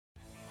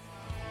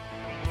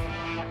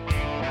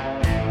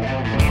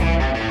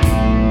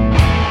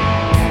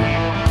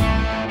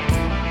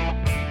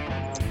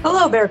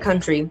Bear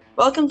Country.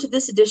 Welcome to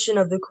this edition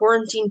of the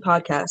Quarantine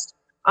Podcast.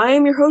 I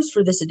am your host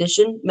for this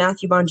edition,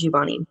 Matthew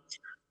Bongiovanni.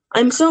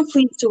 I'm so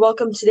pleased to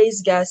welcome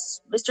today's guests,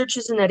 Mr.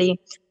 Chiz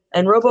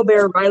and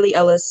Robo-Bear Riley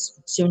Ellis,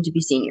 soon to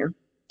be senior.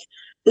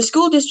 The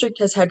school district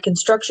has had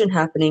construction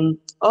happening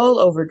all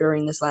over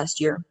during this last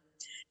year.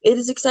 It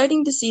is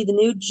exciting to see the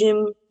new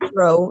gym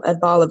grow at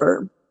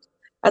Bolivar.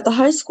 At the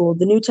high school,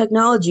 the new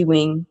technology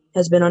wing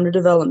has been under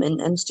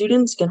development, and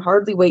students can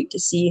hardly wait to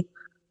see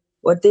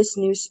what this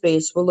new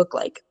space will look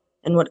like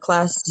and what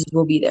classes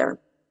will be there.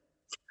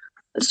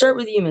 Let's start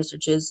with you, Mr.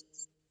 Chiz.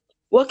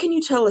 What can you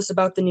tell us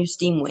about the new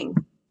STEAM wing?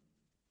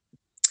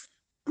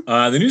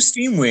 The new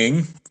STEAM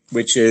wing,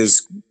 which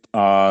is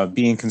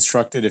being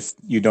constructed, if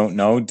you don't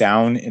know,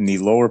 down in the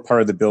lower part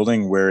of the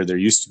building where there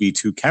used to be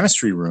two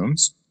chemistry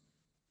rooms,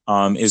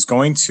 is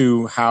going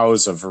to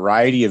house a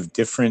variety of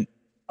different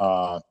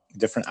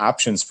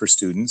options for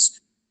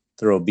students.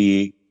 There will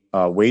be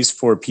ways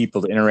for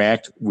people to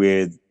interact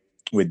with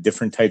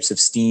different types of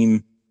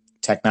STEAM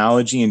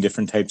technology and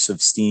different types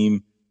of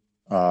STEAM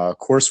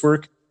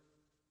coursework.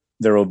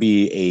 There will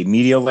be a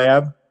media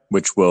lab,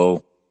 which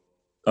will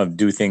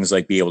do things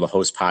like be able to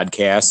host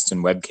podcasts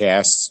and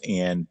webcasts,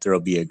 and there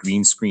will be a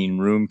green screen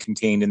room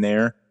contained in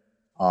there,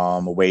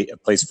 a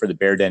place for the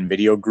Bear Den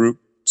video group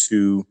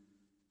to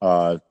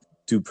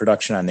do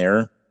production on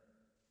their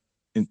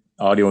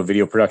audio and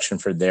video production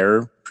for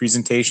their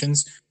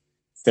presentations.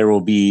 There will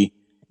be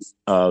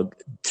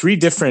three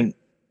different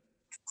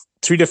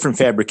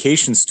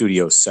fabrication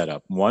studios set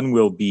up. One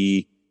will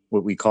be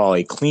what we call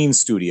a clean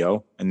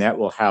studio, and that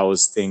will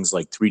house things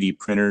like 3D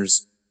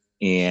printers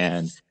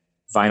and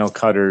vinyl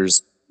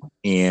cutters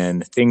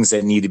and things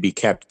that need to be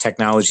kept.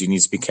 Technology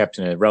needs to be kept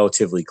in a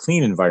relatively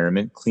clean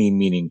environment, clean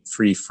meaning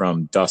free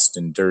from dust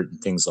and dirt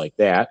and things like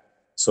that.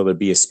 So there'll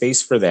be a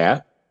space for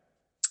that.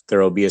 There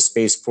will be a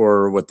space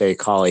for what they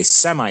call a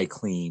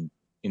semi-clean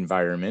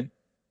environment,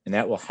 and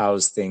that will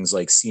house things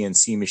like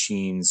CNC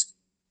machines,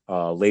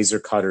 laser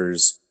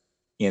cutters,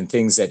 and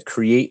things that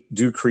create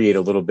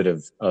a little bit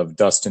of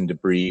dust and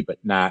debris, but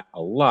not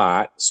a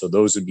lot. So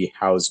those would be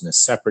housed in a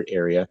separate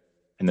area.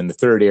 And then the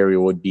third area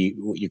would be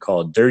what you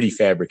call a dirty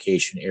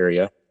fabrication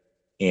area.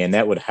 And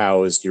that would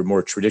house your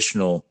more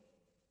traditional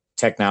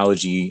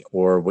technology,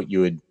 or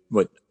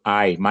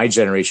my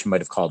generation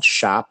might have called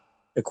shop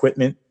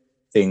equipment,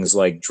 things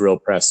like drill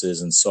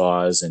presses and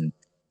saws and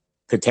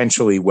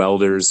potentially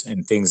welders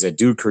and things that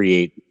do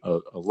create a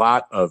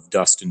lot of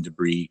dust and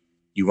debris.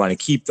 You want to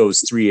keep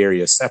those three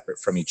areas separate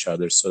from each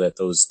other so that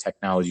those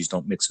technologies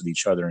don't mix with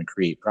each other and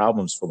create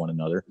problems for one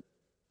another.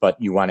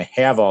 But you want to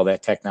have all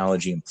that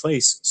technology in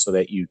place so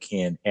that you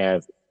can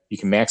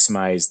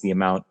maximize the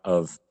amount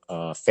of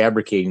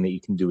fabricating that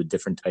you can do with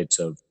different types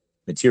of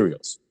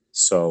materials.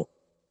 So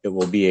it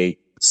will be a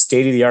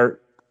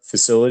state-of-the-art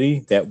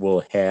facility that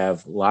will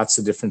have lots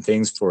of different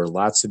things for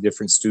lots of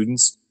different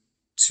students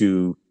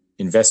to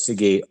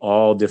investigate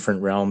all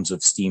different realms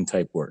of STEAM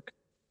type work.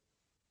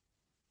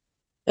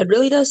 It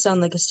really does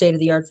sound like a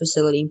state-of-the-art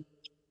facility.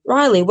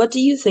 Riley, what do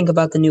you think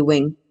about the new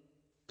wing?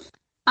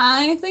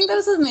 I think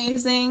this is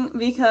amazing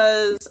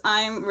because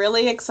I'm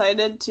really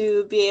excited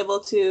to be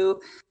able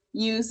to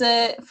use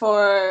it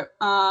for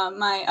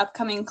my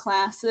upcoming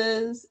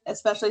classes,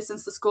 especially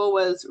since the school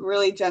was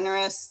really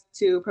generous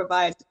to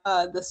provide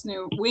this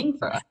new wing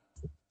for us.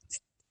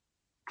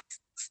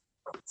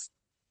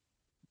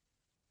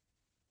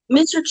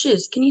 Mr.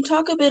 Chiz, can you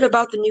talk a bit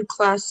about the new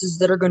classes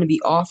that are going to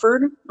be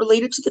offered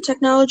related to the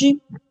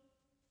technology?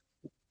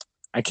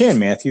 I can,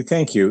 Matthew.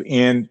 Thank you.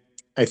 And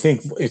I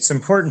think it's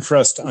important for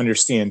us to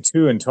understand,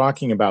 too, in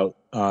talking about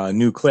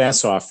new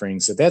class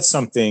offerings, that's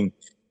something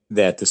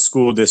that the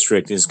school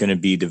district is going to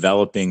be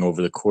developing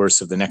over the course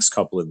of the next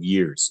couple of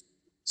years.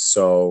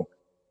 So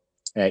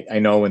I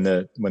know when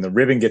the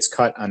ribbon gets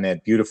cut on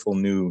that beautiful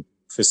new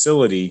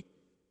facility,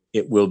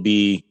 it will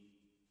be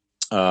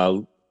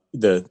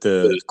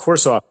the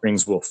course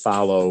offerings will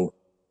follow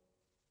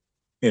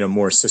in a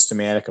more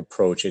systematic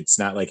approach. It's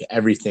not like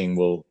everything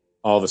will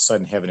all of a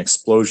sudden have an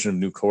explosion of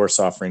new course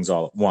offerings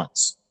all at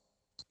once.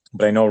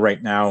 But I know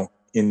right now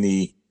in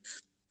the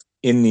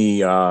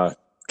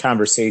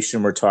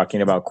conversation, we're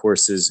talking about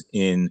courses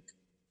in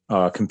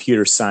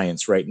computer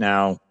science right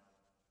now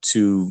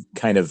to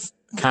kind of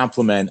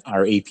complement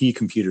our AP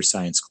computer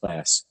science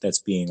class that's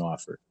being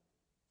offered.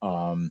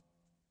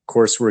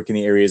 Coursework in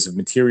the areas of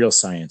material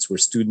science, where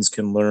students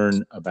can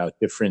learn about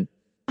different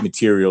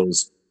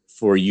materials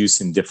for use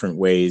in different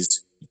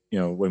ways. You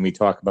know, when we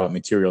talk about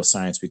material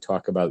science, we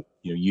talk about,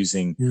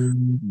 using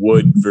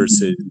wood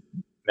versus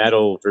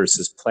metal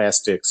versus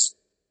plastics,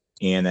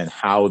 and then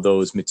how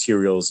those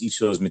materials,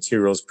 each of those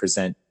materials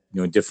present,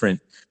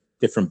 different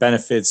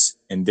benefits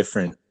and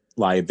different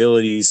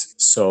liabilities.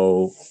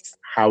 So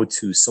how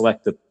to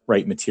select the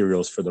right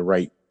materials for the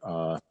right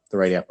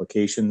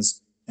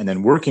applications, and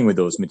then working with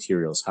those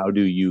materials. How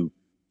do you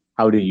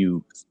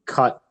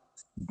cut,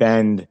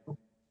 bend,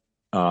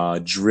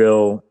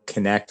 drill,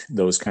 connect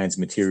those kinds of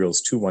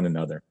materials to one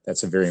another?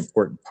 That's a very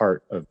important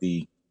part of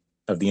the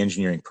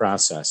engineering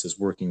process, is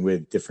working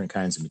with different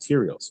kinds of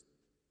materials.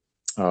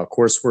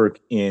 coursework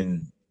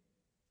in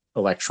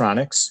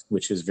electronics,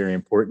 which is very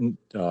important.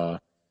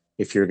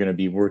 If you're going to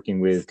be working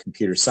with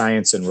computer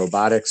science and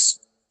robotics,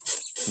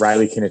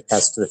 Riley can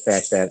attest to the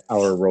fact that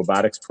our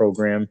robotics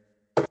program,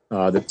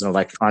 there's an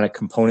electronic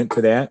component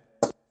to that,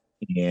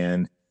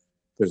 and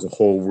there's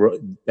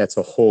that's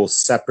a whole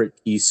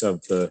separate piece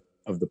of the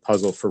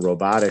puzzle for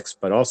robotics,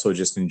 but also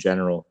just in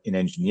general in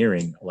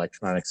engineering,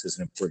 electronics is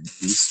an important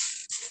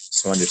piece.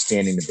 So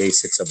understanding the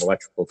basics of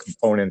electrical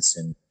components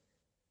and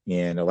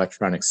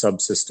electronic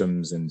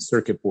subsystems and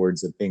circuit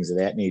boards and things of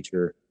that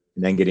nature,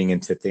 and then getting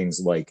into things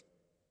like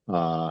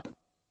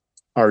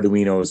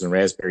Arduinos and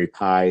Raspberry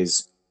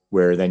Pis,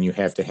 where then you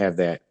have to have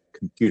that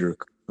computer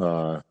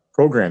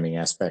programming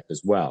aspect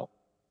as well.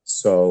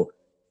 So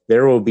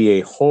there will be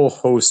a whole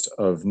host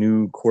of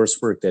new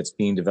coursework that's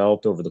being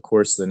developed over the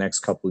course of the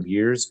next couple of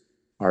years.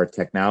 Our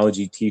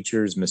technology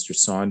teachers, Mr.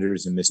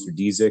 Saunders and Mr.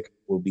 Diezik,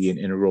 will be an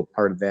integral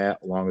part of that,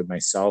 along with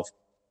myself.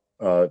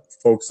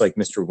 Folks like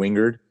Mr.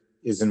 Wingard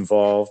is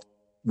involved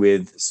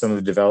with some of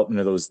the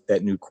development of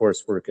that new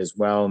coursework as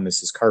well.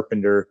 Mrs.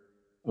 Carpenter.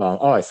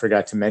 I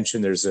forgot to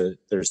mention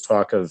there's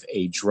talk of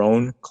a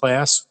drone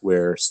class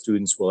where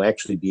students will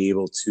actually be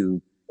able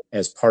to,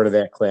 as part of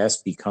that class,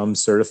 become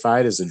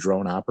certified as a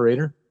drone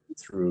operator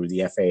through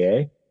the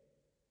FAA.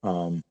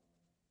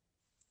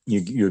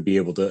 You would be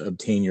able to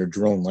obtain your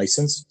drone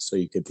license, so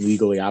you could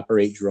legally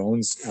operate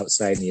drones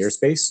outside in the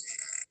airspace,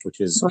 which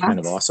is kind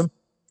of awesome.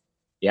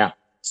 Yeah.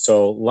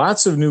 So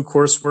lots of new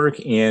coursework,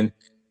 and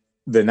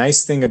the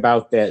nice thing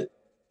about that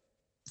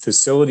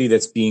facility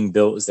that's being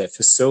built is that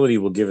facility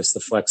will give us the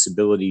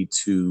flexibility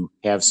to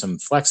have some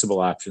flexible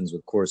options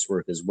with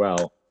coursework as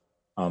well.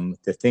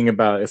 The thing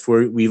about, if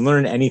we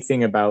learn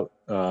anything about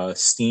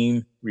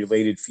STEAM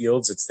related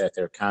fields, it's that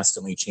they're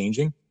constantly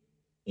changing.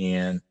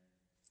 And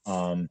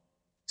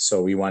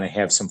so we want to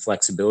have some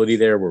flexibility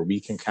there where we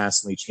can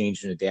constantly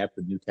change and adapt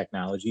with new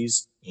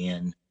technologies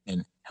and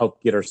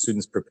help get our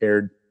students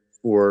prepared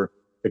for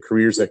the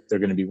careers that they're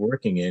going to be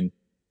working in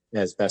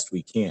as best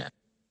we can.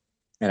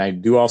 And I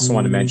do also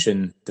want to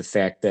mention the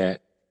fact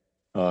that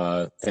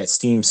that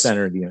STEAM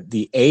Center,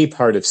 the A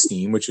part of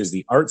STEAM, which is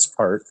the arts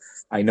part,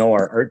 I know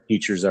our art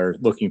teachers are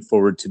looking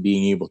forward to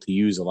being able to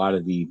use a lot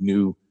of the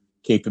new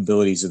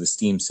capabilities of the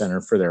STEAM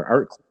Center for their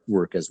art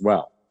work as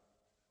well.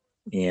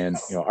 And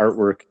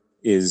artwork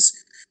is,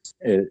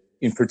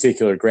 in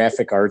particular,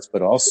 graphic arts,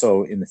 but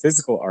also in the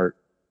physical art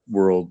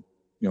world,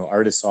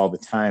 artists all the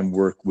time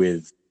work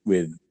with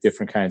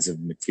different kinds of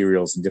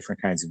materials and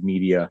different kinds of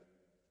media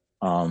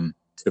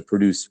to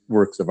produce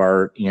works of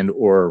art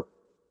or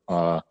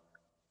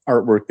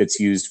artwork that's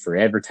used for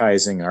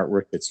advertising,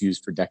 artwork that's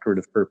used for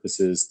decorative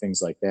purposes,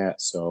 things like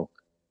that. So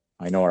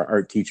I know our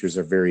art teachers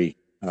are very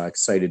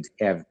excited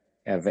to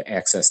have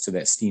access to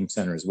that STEAM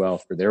Center as well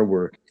for their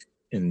work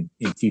in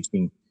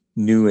teaching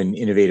new and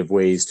innovative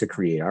ways to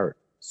create art.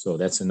 So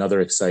that's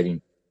another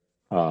exciting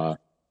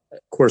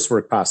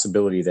coursework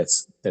possibility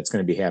that's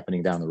going to be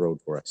happening down the road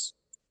for us.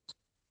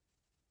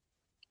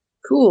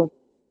 Cool.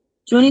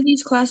 Do any of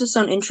these classes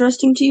sound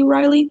interesting to you,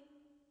 Riley?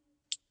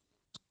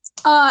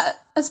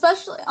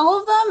 Especially all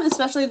of them,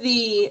 especially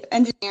the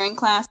engineering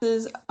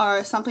classes,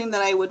 are something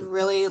that I would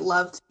really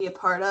love to be a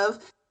part of.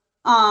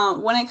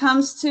 When it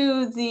comes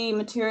to the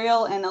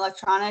material and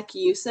electronic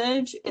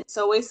usage, it's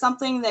always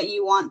something that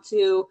you want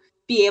to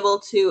be able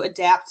to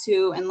adapt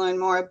to and learn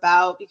more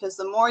about, because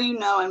the more you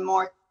know and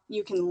more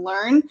you can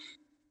learn,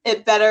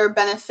 it better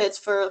benefits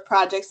for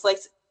projects like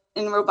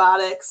in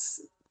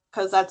robotics,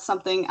 because that's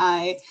something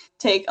I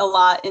take a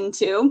lot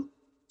into.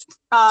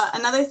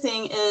 Another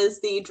thing is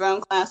the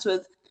drone class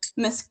with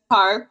Miss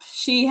Carp.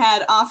 She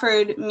had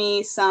offered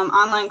me some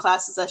online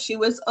classes that she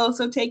was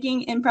also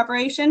taking in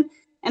preparation,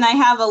 and I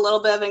have a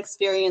little bit of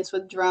experience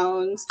with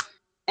drones,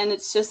 and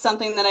it's just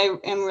something that I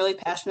am really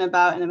passionate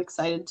about and I'm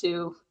excited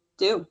to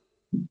do.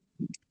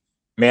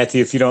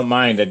 Matthew, if you don't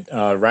mind,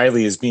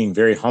 Riley is being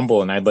very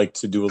humble, and I'd like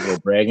to do a little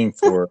bragging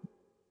for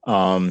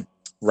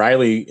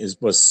Riley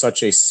was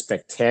such a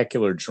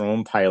spectacular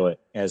drone pilot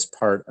as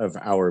part of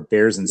our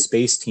Bears in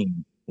Space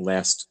team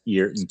last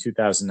year in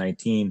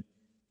 2019.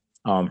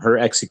 Her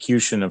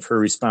execution of her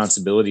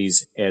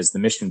responsibilities as the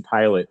mission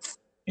pilot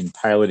in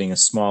piloting a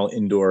small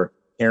indoor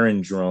heron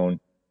drone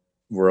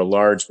were a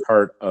large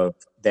part of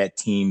that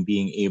team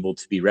being able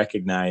to be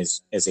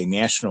recognized as a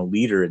national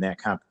leader in that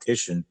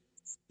competition,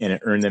 and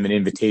it earned them an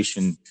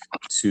invitation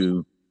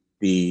to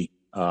the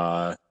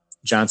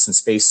Johnson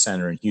Space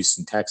Center in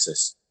Houston,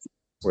 Texas,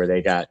 where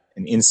they got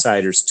an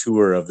insider's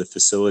tour of the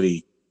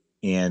facility,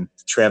 and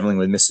traveling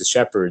with Mrs.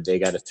 Shepard, they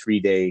got a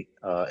 3-day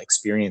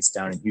experience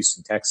down in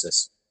Houston,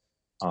 Texas.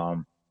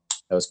 That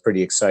was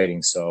pretty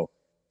exciting. So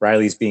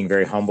Riley's being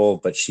very humble,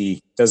 but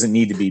she doesn't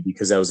need to be,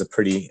 because that was a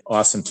pretty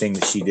awesome thing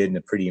that she did and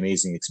a pretty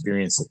amazing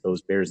experience that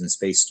those Bears in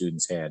Space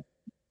students had.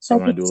 So I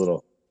want to do a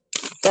little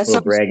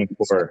bragging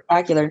for her.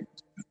 Spectacular.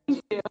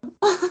 Thank you.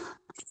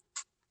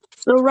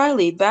 So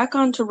Riley, back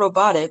onto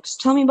robotics.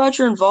 Tell me about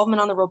your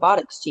involvement on the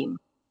robotics team.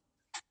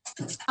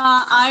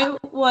 I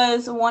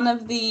was one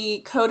of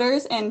the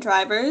coders and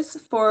drivers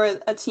for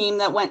a team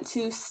that went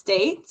to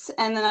states,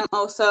 and then I'm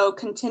also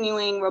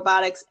continuing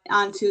robotics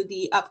onto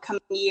the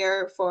upcoming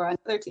year for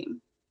another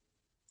team.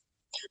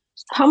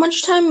 How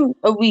much time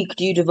a week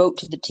do you devote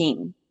to the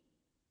team?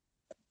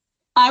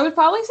 I would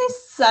probably say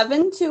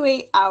 7 to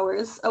 8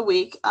 hours a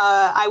week.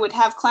 I would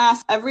have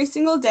class every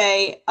single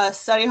day, a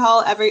study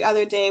hall every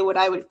other day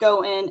I would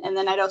go in, and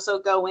then I'd also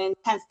go in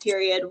 10th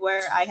period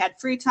where I had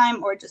free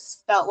time or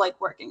just felt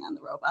like working on the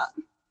robot.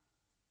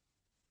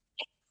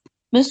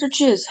 Mr.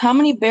 Chiz, how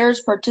many bears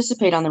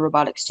participate on the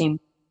robotics team?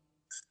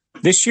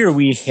 This year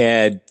we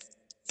had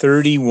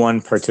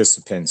 31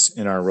 participants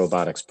in our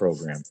robotics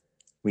program.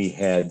 We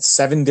had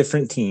 7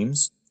 different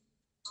teams,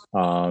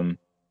 and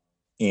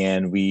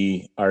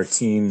our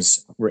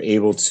teams were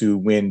able to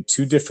win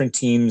 2 different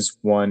teams.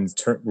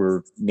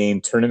 Were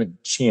named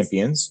tournament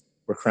champions,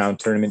 were crowned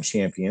tournament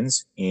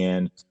champions,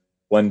 and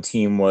one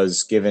team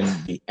was given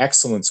the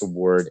Excellence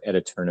Award at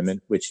a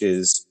tournament, which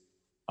is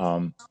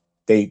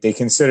they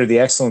consider the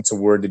Excellence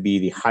Award to be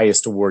the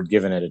highest award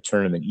given at a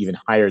tournament, even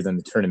higher than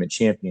the tournament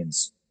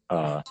champions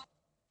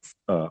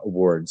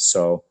award.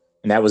 So,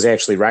 and that was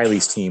actually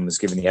Riley's team was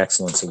given the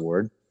Excellence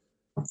Award.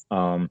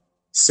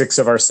 6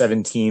 of our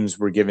 7 teams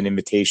were given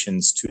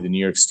invitations to the New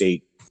York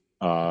State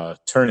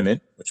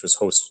tournament, which was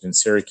hosted in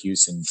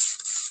Syracuse in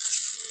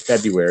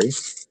February.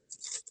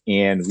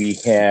 And we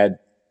had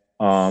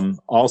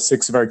all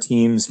 6 of our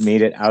teams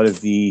made it out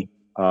of the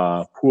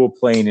pool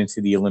play and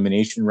into the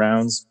elimination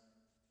rounds.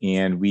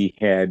 And we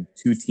had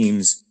 2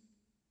 teams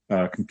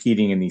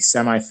competing in the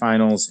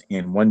semifinals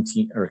and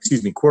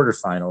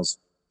quarterfinals.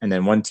 And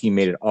then one team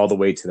made it all the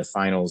way to the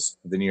finals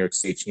of the New York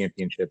State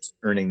Championships,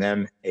 earning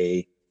them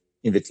a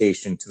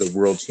invitation to the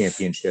World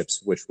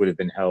Championships, which would have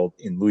been held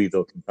in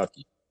Louisville,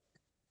 Kentucky.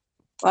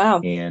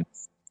 Wow. And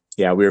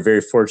yeah, we were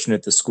very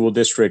fortunate. The school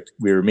district,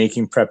 we were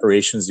making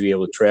preparations to be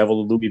able to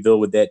travel to Louisville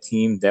with that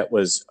team. That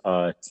was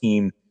a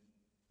team.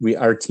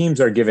 Our teams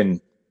are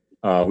given,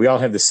 we all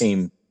have the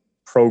same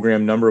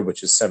program number,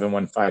 which is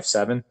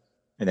 7157.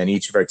 And then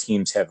each of our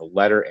teams have a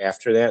letter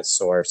after that.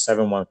 So our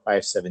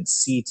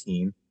 7157C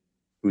team,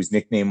 whose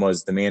nickname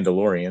was the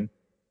Mandalorian,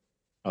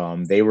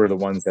 they were the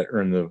ones that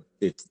earned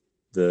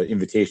the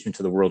invitation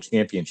to the World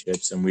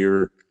Championships. And we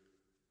were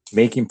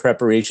making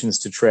preparations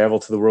to travel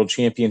to the World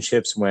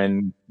Championships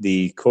when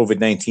the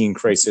COVID-19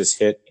 crisis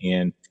hit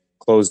and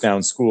closed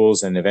down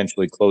schools and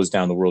eventually closed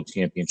down the World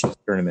Championship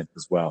tournament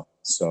as well.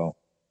 So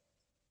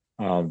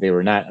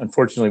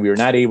unfortunately, we were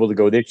not able to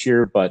go this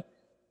year, but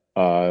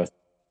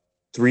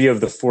 3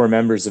 of the 4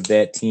 members of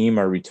that team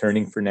are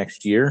returning for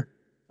next year.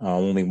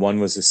 Only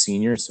one was a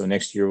senior. So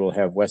next year we'll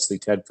have Wesley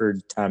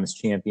Tedford, Thomas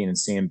Champion, and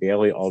Sam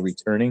Bailey all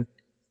returning.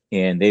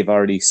 And they've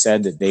already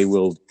said that they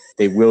will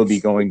be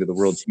going to the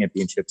World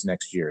Championships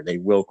next year. They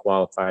will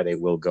qualify. They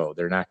will go.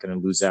 They're not going to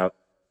lose out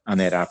on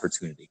that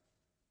opportunity.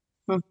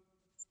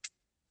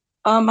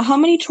 How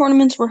many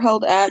tournaments were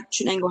held at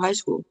Chenango High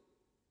School?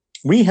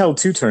 We held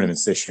 2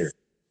 tournaments this year.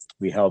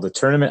 We held a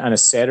tournament on a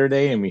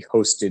Saturday, and we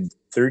hosted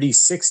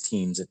 36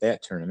 teams at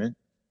that tournament.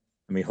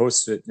 And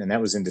that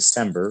was in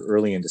December,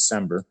 early in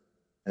December.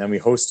 And then we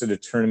hosted a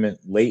tournament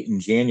late in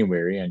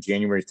January, on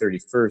January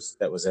 31st.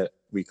 That was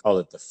we called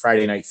it the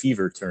Friday Night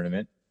Fever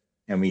tournament.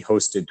 And we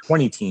hosted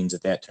 20 teams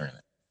at that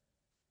tournament.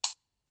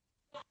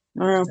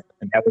 And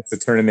that was the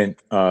tournament.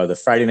 The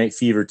Friday Night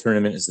Fever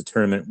tournament is the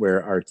tournament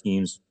where our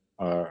teams,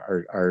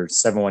 our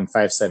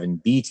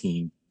 7157B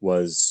team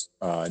was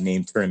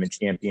named tournament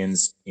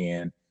champions,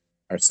 and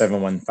our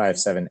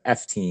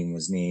 7157F team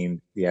was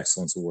named the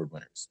Excellence Award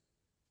winners.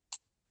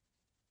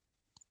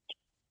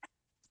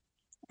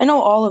 I know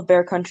all of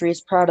Bear Country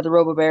is proud of the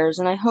Robo-Bears,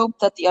 and I hope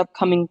that the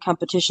upcoming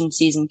competition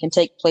season can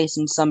take place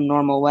in some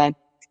normal way.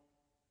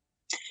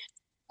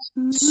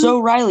 Mm-hmm.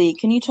 So, Riley,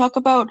 can you talk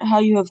about how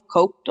you have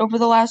coped over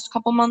the last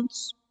couple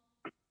months?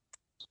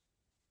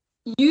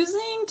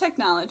 Using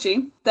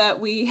technology that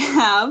we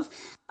have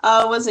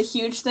was a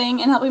huge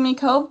thing in helping me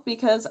cope,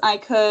 because I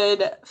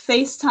could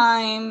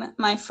FaceTime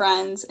my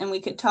friends and we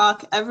could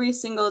talk every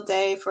single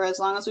day for as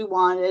long as we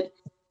wanted.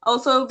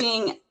 Also,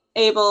 being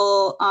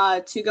able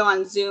to go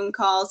on Zoom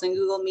calls and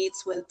Google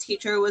Meets with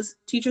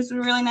teachers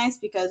were really nice,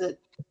 because it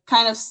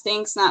kind of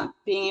stinks not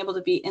being able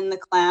to be in the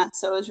class.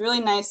 So it was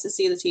really nice to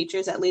see the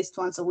teachers at least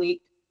once a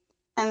week.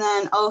 And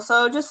then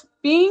also just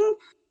being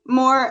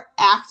more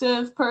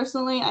active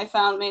personally, I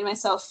found made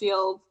myself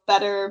feel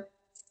better,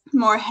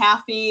 more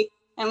happy.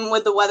 And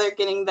with the weather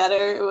getting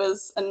better, it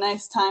was a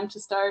nice time to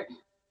start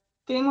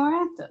getting more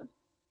active.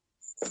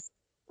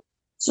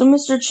 So,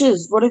 Mr.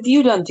 Chiz, what have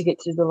you done to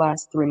get through the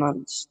last 3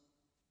 months?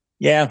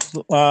 Yeah,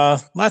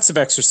 lots of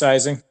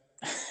exercising,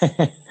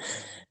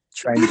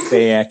 trying to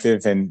stay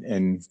active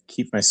and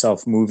keep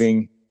myself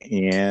moving.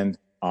 And,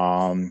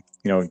 the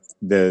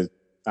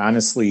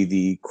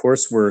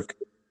coursework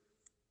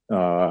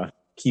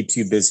keeps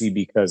you busy,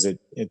 because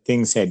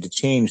things had to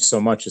change so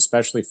much,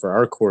 especially for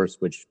our course,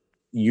 which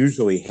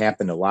usually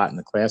happened a lot in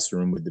the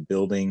classroom with the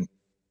building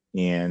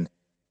and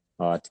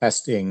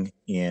testing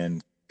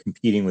and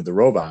competing with the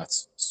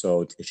robots.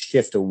 So to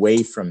shift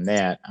away from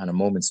that on a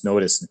moment's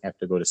notice and have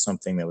to go to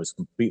something that was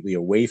completely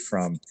away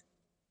from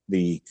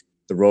the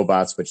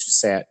robots, which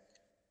sat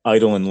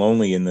idle and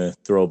lonely in the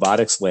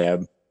robotics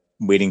lab,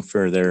 waiting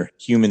for their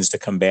humans to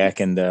come back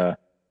and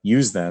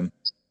use them.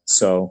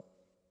 So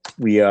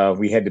we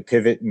had to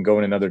pivot and go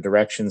in another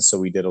direction. So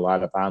we did a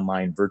lot of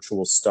online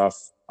virtual stuff.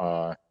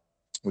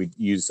 We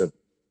used a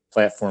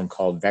platform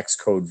called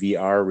VexCode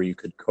VR, where you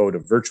could code a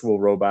virtual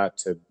robot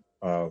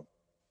to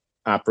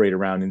operate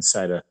around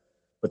inside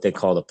what they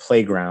called a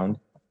playground,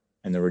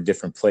 and there were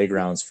different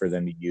playgrounds for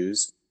them to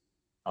use.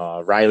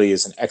 Riley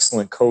is an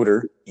excellent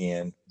coder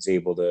and is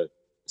able to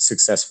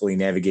successfully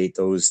navigate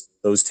those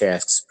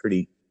tasks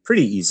pretty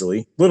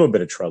easily. A little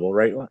bit of trouble,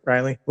 right,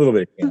 Riley? A little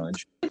bit of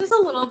challenge. Just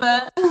a little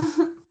bit.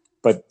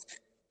 But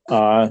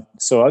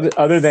so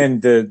other than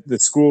the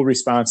school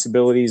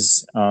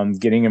responsibilities,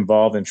 getting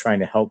involved and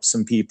trying to help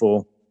some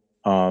people,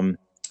 I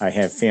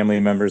have family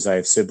members, I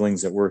have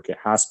siblings that work at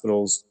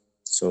hospitals.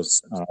 So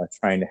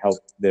trying to help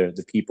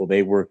the people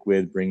they work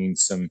with, bringing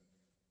some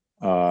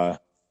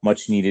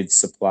much needed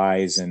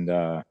supplies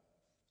and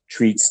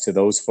treats to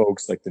those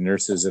folks, like the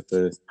nurses at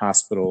the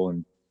hospital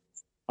and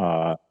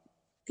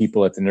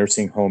people at the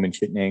nursing home in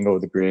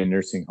Chittenango, the Grand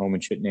Nursing Home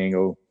in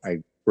Chittenango. I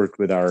worked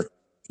with our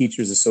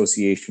Teachers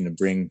Association to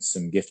bring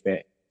some gift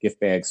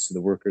bags to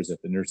the workers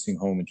at the nursing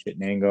home in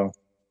Chittenango.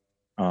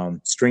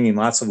 Stringing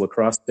lots of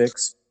lacrosse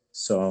sticks.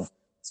 So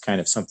it's kind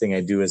of something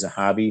I do as a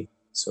hobby.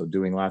 So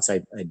doing lots,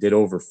 I did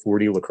over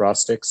 40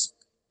 lacrosse sticks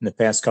in the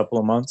past couple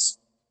of months,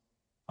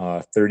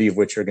 30 of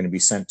which are going to be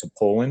sent to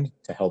Poland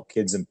to help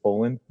kids in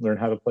Poland learn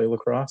how to play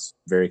lacrosse.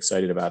 Very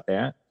excited about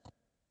that.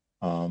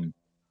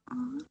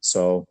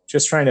 So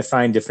just trying to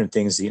find different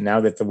things. Now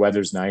that the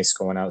weather's nice,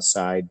 going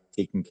outside,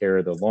 taking care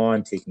of the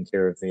lawn, taking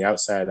care of the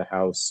outside of the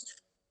house,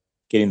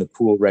 getting the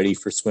pool ready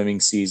for swimming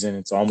season.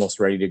 It's almost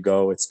ready to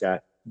go. It's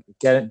got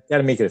to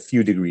make it a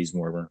few degrees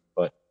warmer,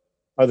 but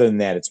other than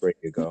that, it's ready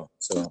to go.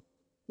 So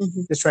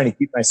just trying to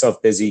keep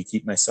myself busy,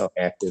 keep myself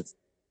active.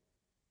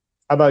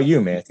 How about you,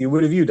 Matthew?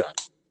 What have you done?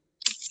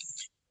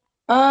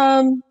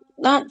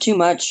 Not too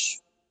much.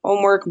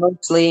 Homework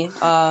mostly.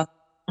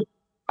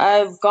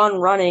 I've gone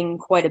running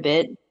quite a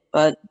bit,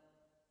 but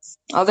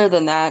other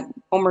than that,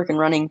 homework and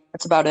running,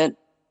 that's about it.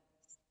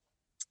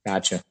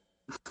 Gotcha.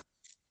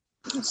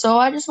 So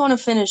I just want to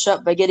finish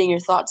up by getting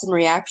your thoughts and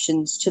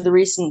reactions to the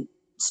recent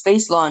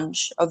space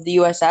launch of the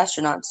U.S.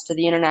 astronauts to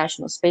the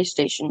International Space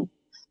Station.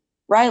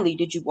 Riley,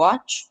 did you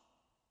watch?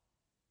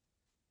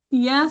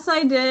 Yes,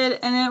 I did,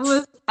 and it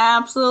was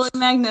absolutely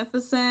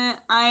magnificent.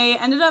 I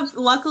ended up,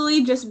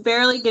 luckily, just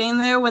barely getting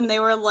there when they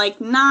were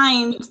like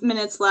 9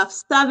 minutes left,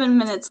 7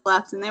 minutes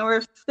left, and they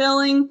were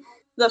filling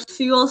the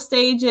fuel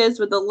stages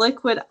with the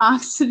liquid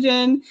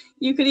oxygen.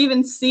 You could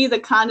even see the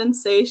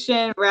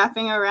condensation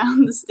wrapping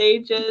around the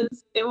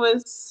stages. It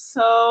was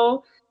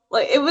so,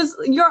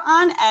 you're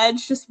on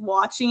edge just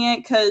watching it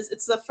because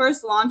it's the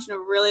first launch in a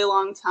really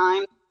long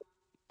time,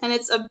 and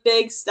it's a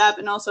big step,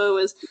 and also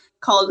it was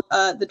called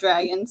the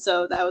Dragon,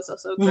 so that was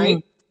also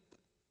great.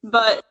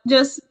 But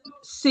just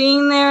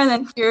seeing there and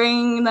then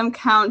hearing them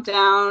count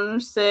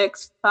down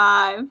 6,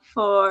 5,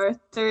 4,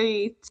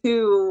 3,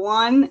 2,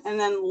 1, and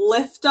then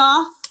lift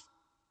off.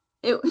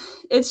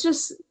 It's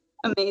just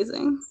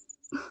amazing.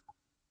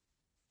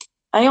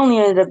 I only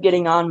ended up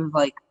getting on with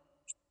like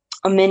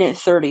a minute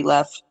 30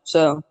 left,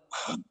 so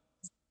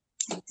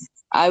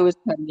I was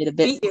cutting it a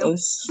bit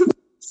close.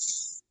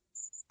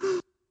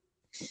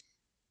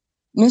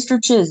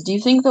 Mr. Chiz, do you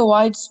think the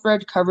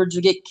widespread coverage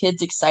will get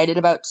kids excited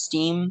about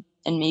STEAM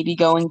and maybe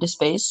going to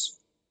space?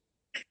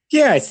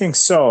 Yeah, I think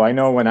so. I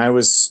know when I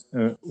was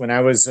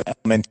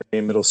elementary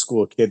and middle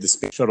school kid, the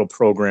space shuttle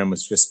program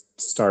was just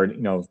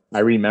starting. I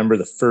remember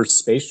the first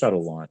space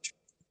shuttle launch.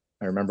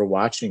 I remember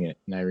watching it,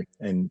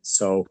 and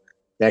so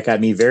that got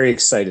me very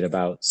excited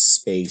about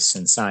space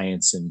and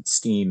science and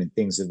STEAM and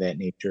things of that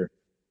nature.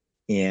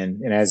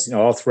 And as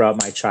all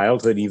throughout my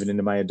childhood, even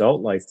into my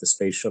adult life, the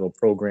space shuttle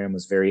program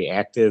was very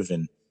active,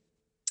 and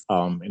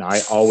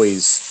I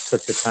always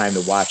took the time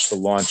to watch the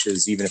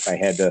launches, even if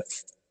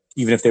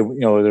they,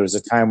 there was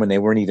a time when they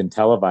weren't even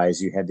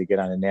televised. You had to get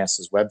on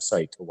NASA's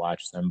website to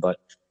watch them. But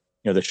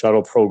the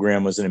shuttle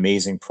program was an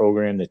amazing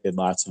program that did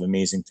lots of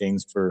amazing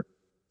things for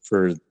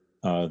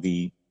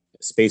the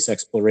space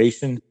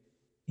exploration,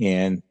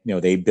 and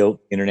they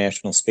built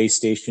International Space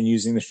Station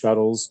using the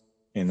shuttles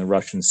and the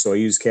Russian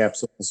Soyuz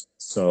capsules.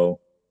 So,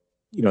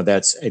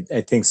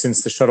 I think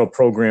since the shuttle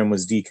program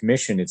was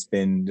decommissioned,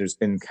 there's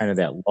been kind of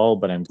that lull,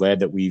 but I'm glad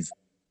that we've,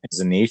 as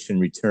a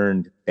nation,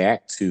 returned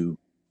back to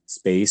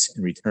space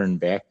and returned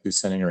back to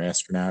sending our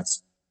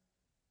astronauts.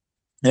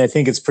 And I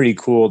think it's pretty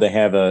cool to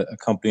have a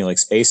company like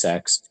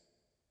SpaceX,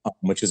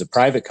 which is a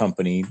private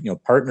company,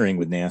 partnering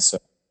with NASA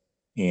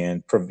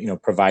and,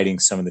 providing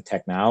some of the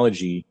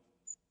technology,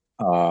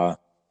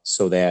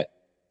 so that,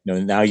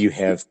 now you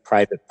have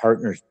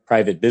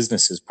private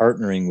businesses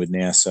partnering with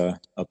NASA,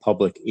 a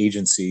public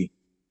agency,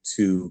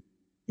 to,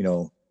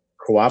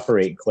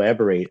 cooperate and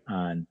collaborate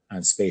on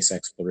space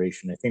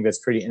exploration. I think that's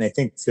pretty, and I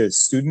think to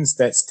students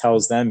that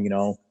tells them,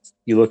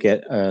 you look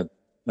at a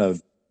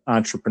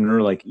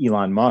entrepreneur like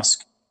Elon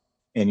Musk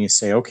and you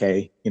say,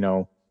 okay,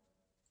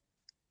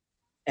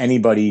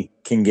 anybody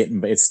can get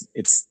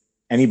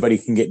anybody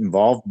can get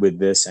involved with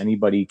this.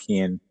 Anybody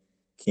can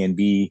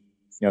be,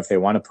 if they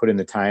want to put in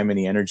the time and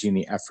the energy and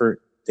the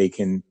effort, they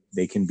can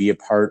be a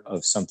part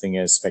of something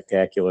as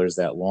spectacular as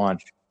that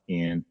launch.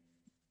 And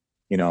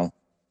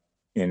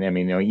and I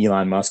mean,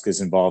 Elon Musk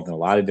is involved in a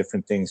lot of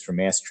different things, from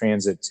mass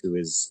transit to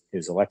his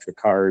electric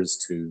cars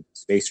to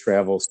space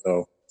travel.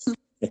 So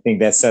I think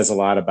that says a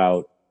lot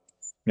about,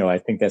 I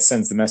think that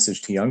sends the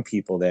message to young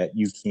people that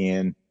you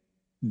can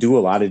do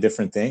a lot of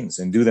different things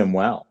and do them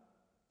well.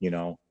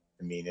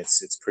 I mean,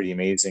 it's pretty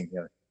amazing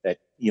that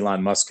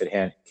Elon Musk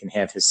can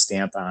have his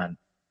stamp on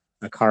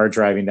a car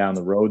driving down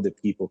the road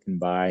that people can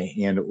buy,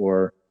 and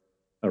or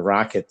a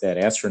rocket that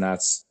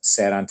astronauts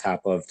sat on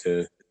top of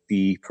to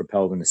be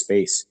propelled into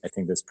space. I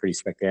think that's pretty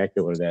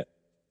spectacular that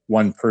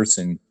one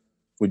person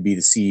would be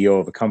the CEO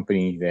of a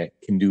company that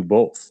can do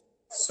both.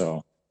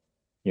 So,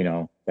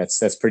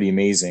 that's pretty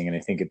amazing. And I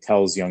think it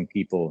tells young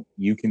people,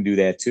 you can do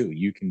that too.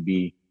 You can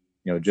be,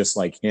 just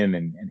like him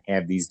and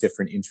have these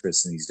different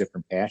interests and these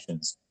different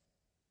passions,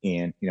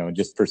 and,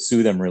 just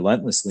pursue them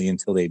relentlessly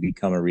until they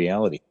become a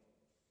reality.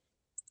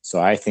 So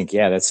I think,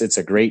 it's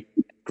a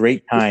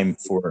great time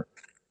for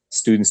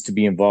students to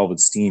be involved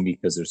with STEAM,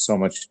 because there's so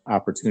much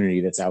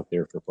opportunity that's out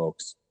there for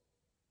folks.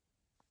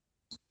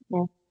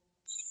 Yeah.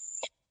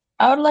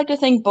 I would like to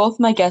thank both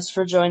my guests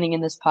for joining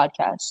in this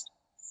podcast.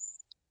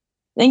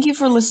 Thank you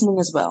for listening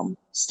as well.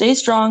 Stay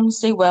strong,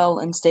 stay well,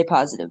 and stay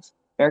positive,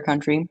 Bear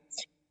Country.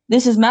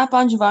 This is Matt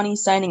Bongiovanni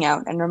signing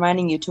out and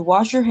reminding you to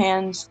wash your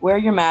hands, wear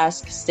your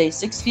mask, stay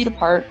 6 feet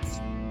apart,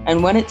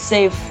 and when it's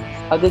safe,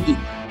 hug a geek.